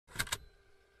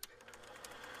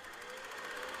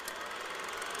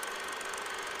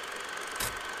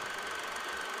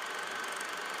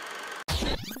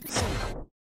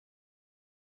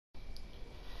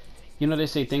You know, they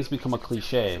say things become a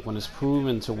cliche when it's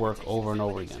proven to work over and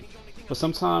over again, but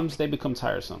sometimes they become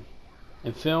tiresome.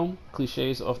 In film,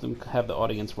 cliches often have the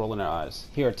audience rolling their eyes.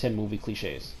 Here are 10 movie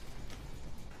cliches.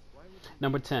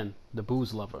 Number 10, the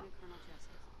booze lover.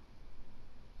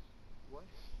 What?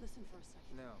 Listen for a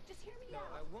second. No. Just hear me No, out.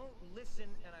 I won't listen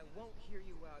and I won't hear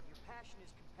you out. Your passion is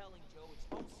compelling, Joe. It's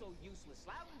also useless.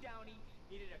 Loudon Downey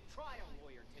needed a trial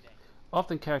lawyer today.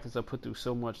 Often characters are put through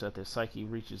so much that their psyche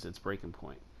reaches its breaking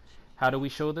point. How do we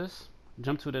show this?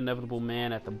 Jump to the inevitable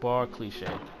man at the bar cliche.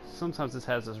 Sometimes this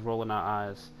has us rolling our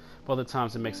eyes, but other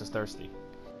times it makes us thirsty.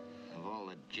 Of all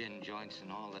the gin joints in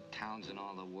all the towns in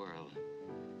all the world,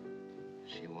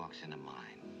 she walks into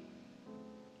mine.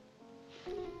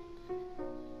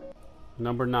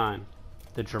 Number 9,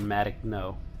 the dramatic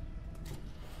no.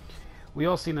 We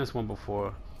all seen this one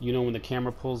before. You know when the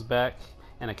camera pulls back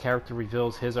and a character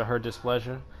reveals his or her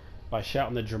displeasure by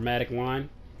shouting the dramatic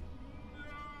line?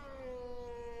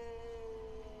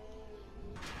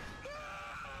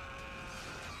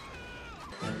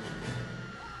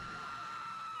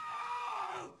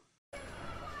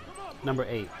 Number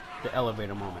 8, the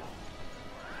elevator moment.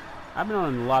 I've been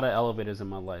on a lot of elevators in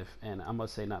my life, and I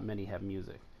must say not many have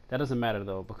music. That doesn't matter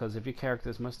though, because if your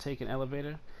characters must take an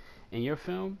elevator in your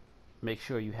film, make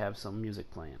sure you have some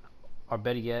music playing. Or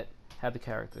better yet, have the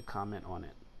character comment on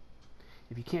it.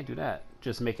 If you can't do that,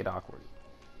 just make it awkward.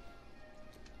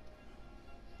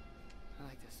 I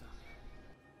like this song.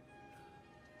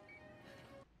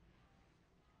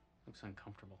 Looks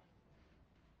uncomfortable.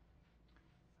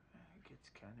 It gets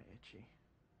kind of itchy.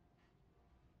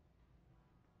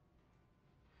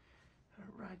 It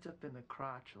rides up in the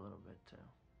crotch a little bit, too.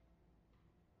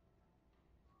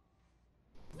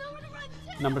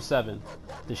 Number 7,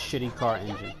 the shitty car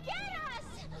engine.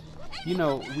 You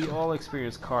know, we all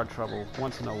experience car trouble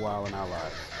once in a while in our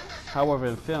lives. However,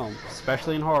 in film,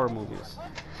 especially in horror movies,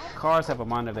 cars have a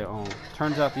mind of their own.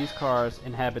 Turns out these cars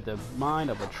inhabit the mind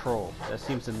of a troll that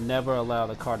seems to never allow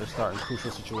the car to start in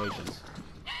crucial situations.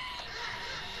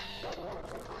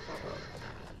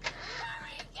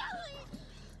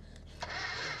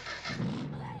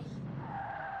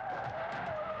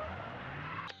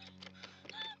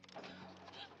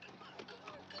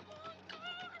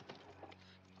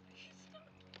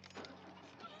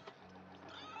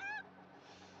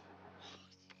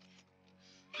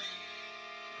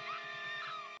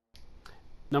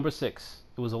 Number 6,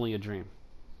 it was only a dream.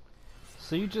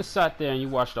 So you just sat there and you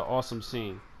watched an awesome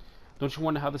scene. Don't you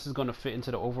wonder how this is going to fit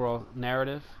into the overall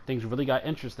narrative? Things really got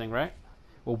interesting, right?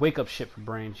 Well, wake up shit for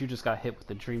brains. You just got hit with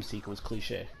the dream sequence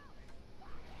cliche.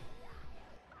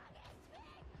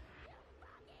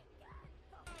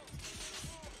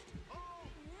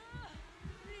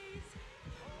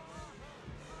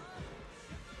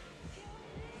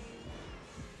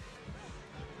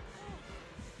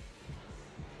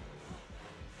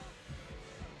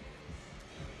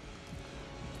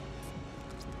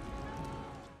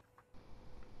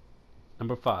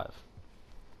 Number 5,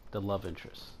 the love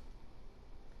interest.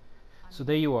 So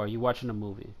there you are, you're watching a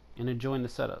movie and enjoying the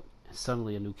setup, and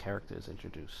suddenly a new character is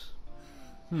introduced.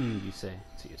 You say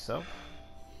to yourself,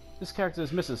 this character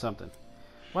is missing something.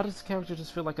 Why does this character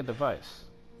just feel like a device?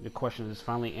 Your question is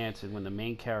finally answered when the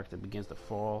main character begins to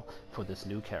fall for this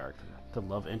new character. The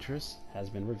love interest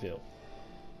has been revealed.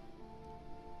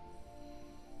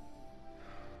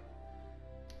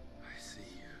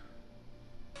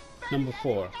 Number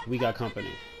 4, we got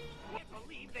company.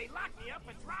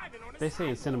 They say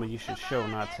in cinema you should show,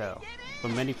 not tell,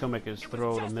 but many filmmakers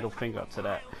throw the middle finger up to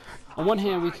that. On one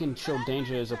hand, we can show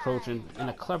danger is approaching in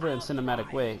a clever and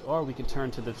cinematic way, or we can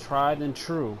turn to the tried and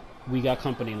true "we got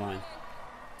company" line.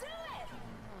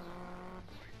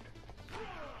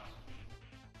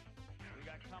 We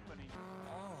got company.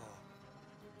 Oh,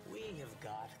 we have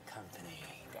got company.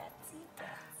 Betsy.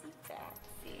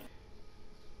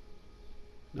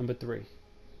 Number 3,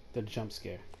 the jump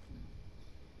scare.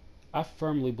 I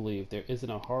firmly believe there isn't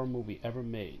a horror movie ever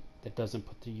made that doesn't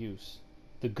put to use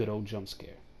the good old jump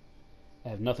scare. I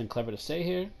have nothing clever to say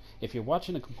here. If you're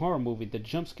watching a horror movie, the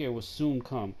jump scare will soon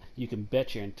come. You can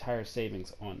bet your entire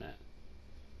savings on that.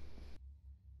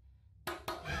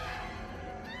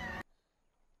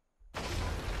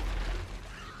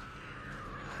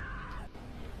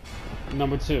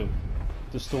 Number 2,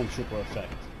 the stormtrooper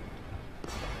effect.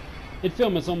 In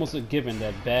film, it's almost a given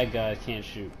that bad guys can't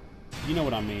shoot. You know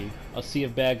what I mean. A sea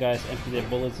of bad guys empty their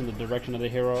bullets in the direction of the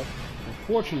hero.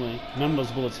 Unfortunately, none of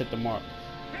those bullets hit the mark.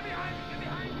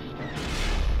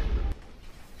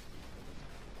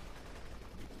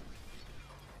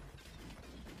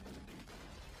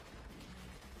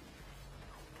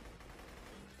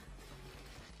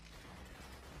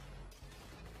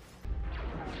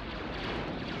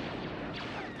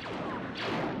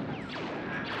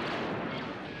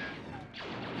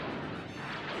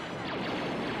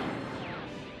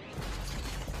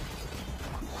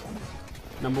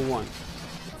 Number 1,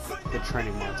 the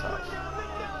training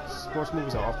montage. Sports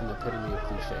movies are often the epitome of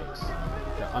cliches.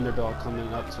 The underdog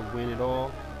coming up to win it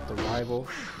all, the rival,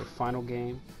 the final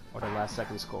game, or the last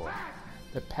second score.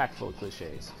 They're packed full of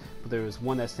cliches, but there is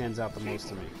one that stands out the most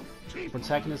to me. The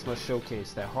protagonist must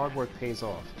showcase that hard work pays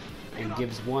off and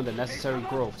gives one the necessary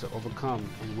growth to overcome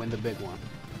and win the big one.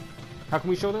 How can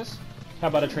we show this? How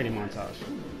about a training montage?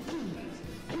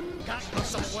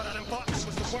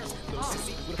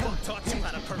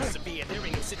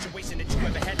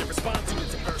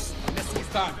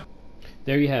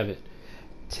 There you have it.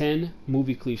 10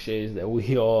 movie cliches that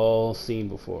we all seen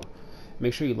before.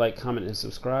 Make sure you like, comment, and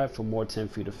subscribe for more 10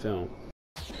 Feet of Film.